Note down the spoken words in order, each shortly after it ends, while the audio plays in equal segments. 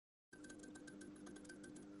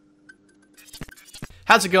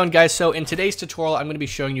How's it going, guys? So in today's tutorial, I'm going to be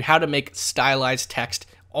showing you how to make stylized text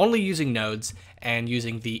only using nodes and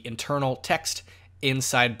using the internal text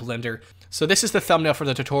inside Blender. So this is the thumbnail for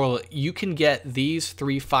the tutorial. You can get these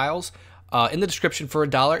 3 files in the description for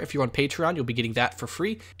 $1. If you're on Patreon, you'll be getting that for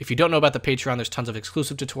free. If you don't know about the Patreon, there's tons of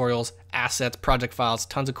exclusive tutorials, assets, project files,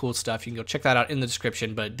 tons of cool stuff. You can go check that out in the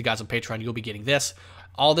description, but the guys on Patreon, you'll be getting this.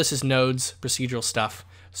 All this is nodes, procedural stuff.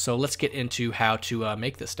 So let's get into how to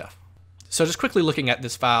make this stuff. So just quickly looking at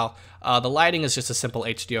this file, the lighting is just a simple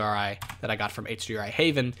HDRI that I got from HDRI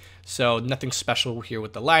Haven. So nothing special here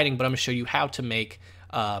with the lighting, but I'm gonna show you how to make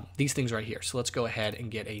these things right here. So let's go ahead and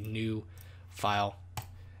get a new file.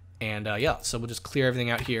 And yeah, so we'll just clear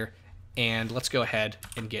everything out here and let's go ahead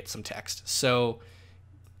and get some text. So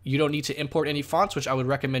you don't need to import any fonts, which I would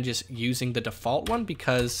recommend just using the default one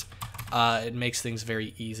because it makes things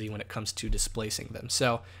very easy when it comes to displacing them.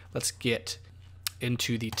 So let's get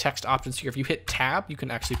into the text options here. If you hit tab, you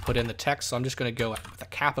can actually put in the text. So I'm just going to go with a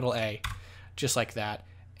capital A, just like that.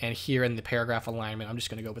 And here in the paragraph alignment, I'm just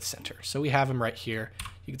going to go with center. So we have them right here.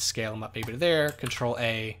 You can scale them up maybe to there, Control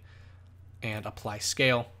A, and apply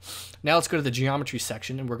scale. Now let's go to the geometry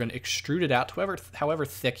section, and we're going to extrude it out to however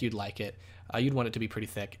thick you'd like it. You'd want it to be pretty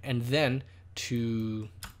thick. And then to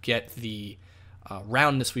get the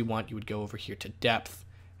roundness we want, you would go over here to depth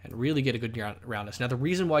and really get a good roundness. Now the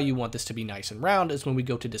reason why you want this to be nice and round is when we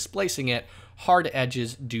go to displacing it, hard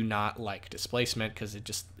edges do not like displacement because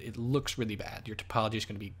it looks really bad. Your topology is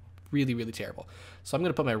going to be really, really terrible. So I'm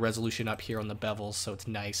going to put my resolution up here on the bevels so it's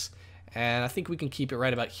nice. And I think we can keep it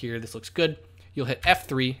right about here. This looks good. You'll hit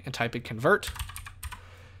F3 and type in convert.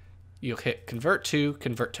 You'll hit convert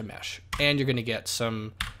to mesh. And you're going to get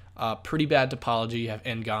some pretty bad topology. You have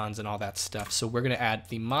n-gons and all that stuff. So we're going to add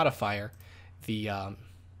the modifier, the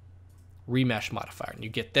remesh modifier, and you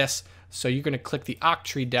get this. So you're going to click the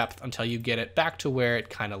octree depth until you get it back to where it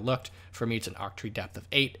kind of looked. For me, it's an octree depth of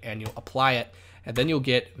 8, and you'll apply it, and then you'll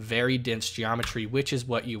get very dense geometry, which is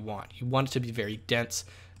what you want. You want it to be very dense.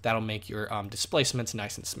 That'll make your displacements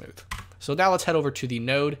nice and smooth. So now let's head over to the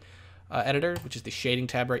node editor, which is the shading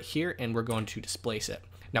tab right here, and we're going to displace it.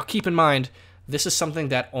 Now keep in mind, this is something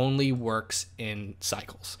that only works in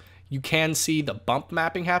cycles. You can see the bump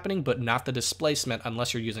mapping happening, but not the displacement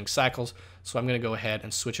unless you're using cycles. So I'm going to go ahead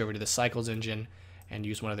and switch over to the cycles engine and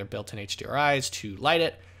use one of their built-in HDRIs to light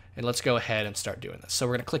it. And let's go ahead and start doing this. So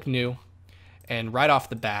we're going to click new, and right off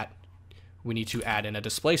the bat, we need to add in a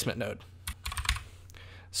displacement node.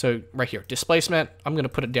 So right here, displacement, I'm going to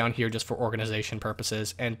put it down here just for organization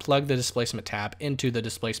purposes and plug the displacement tab into the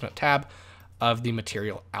displacement tab of the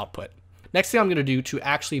material output. Next thing I'm going to do to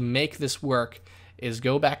actually make this work is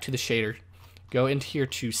go back to the shader, go into here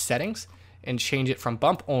to settings, and change it from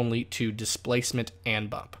bump only to displacement and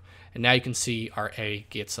bump. And now you can see our A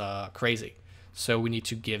gets crazy. So we need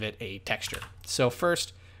to give it a texture. So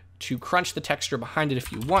first, to crunch the texture behind it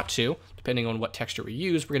if you want to, depending on what texture we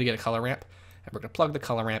use, we're going to get a color ramp, and we're going to plug the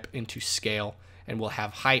color ramp into scale, and we'll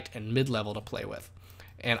have height and mid-level to play with.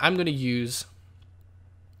 And I'm going to use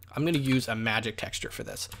a magic texture for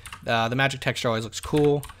this. The magic texture always looks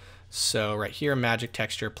cool. So right here, magic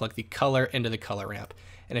texture, plug the color into the color ramp.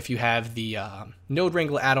 And if you have the Node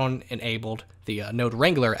Wrangler add-on enabled,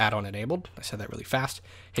 I said that really fast,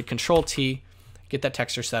 hit Control T, get that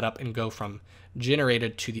texture set up, and go from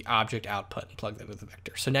generated to the object output and plug that into the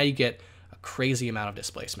vector. So now you get a crazy amount of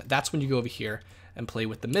displacement. That's when you go over here and play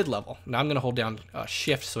with the mid-level. Now I'm going to hold down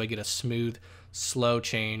Shift so I get a smooth, slow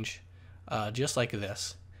change, just like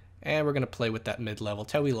this. And we're going to play with that mid-level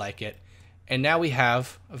till we like it. And now we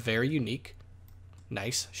have a very unique,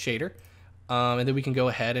 nice shader. And then we can go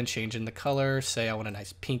ahead and change in the color. Say I want a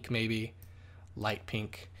nice pink maybe, light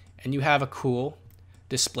pink. And you have a cool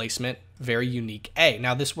displacement, very unique A.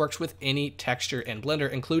 Now this works with any texture in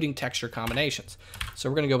Blender, including texture combinations. So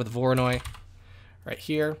we're going to go with Voronoi right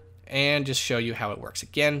here and just show you how it works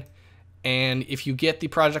again. And if you get the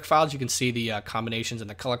project files, you can see the combinations and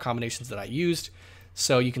the color combinations that I used.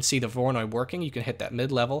 So you can see the Voronoi working. You can hit that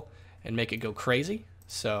mid-level and make it go crazy.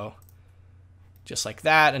 So just like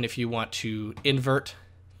that. And if you want to invert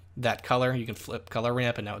that color, you can flip color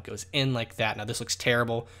ramp, and now it goes in like that. Now this looks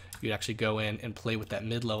terrible. You'd actually go in and play with that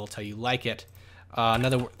mid-level till you like it.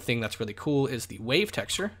 Another thing that's really cool is the wave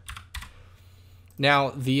texture. Now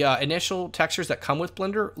the initial textures that come with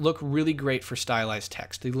Blender look really great for stylized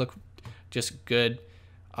text. They look just good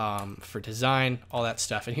for design, all that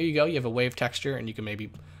stuff. And here you go, you have a wave texture, and you can maybe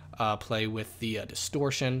play with the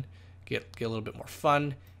distortion, get a little bit more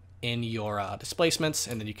fun in your displacements,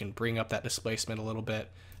 and then you can bring up that displacement a little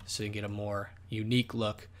bit so you can get a more unique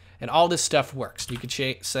look. And all this stuff works. You could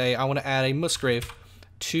say, I want to add a musgrave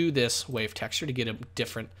to this wave texture to get a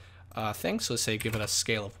different thing. So let's say give it a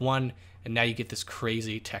scale of 1, and now you get this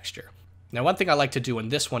crazy texture. Now one thing I like to do in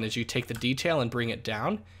this one is you take the detail and bring it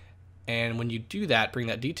down, and when you do that, bring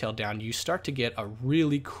that detail down, you start to get a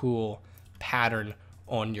really cool pattern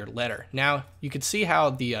on your letter. Now you can see how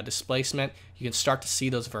the displacement, you can start to see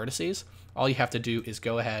those vertices. All you have to do is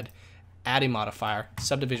go ahead, add a modifier,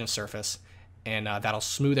 subdivision surface, and that'll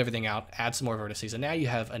smooth everything out, add some more vertices, and now you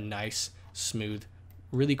have a nice, smooth,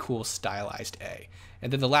 really cool stylized A.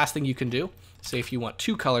 And then the last thing you can do, say if you want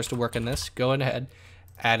 2 colors to work in this, go ahead,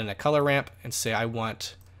 add in a color ramp, and say I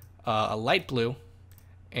want a light blue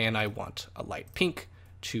and I want a light pink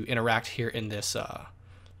to interact here in this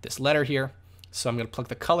this letter here. So I'm going to plug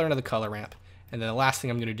the color into the color ramp, and then the last thing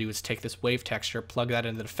I'm going to do is take this wave texture, plug that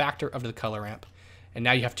into the factor of the color ramp, and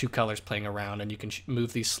now you have 2 colors playing around, and you can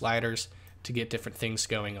move these sliders to get different things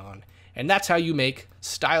going on. And that's how you make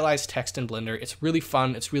stylized text in Blender. It's really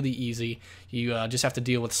fun. It's really easy. You just have to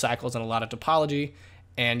deal with cycles and a lot of topology.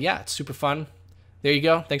 And yeah, it's super fun. There you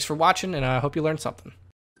go. Thanks for watching, and I hope you learned something.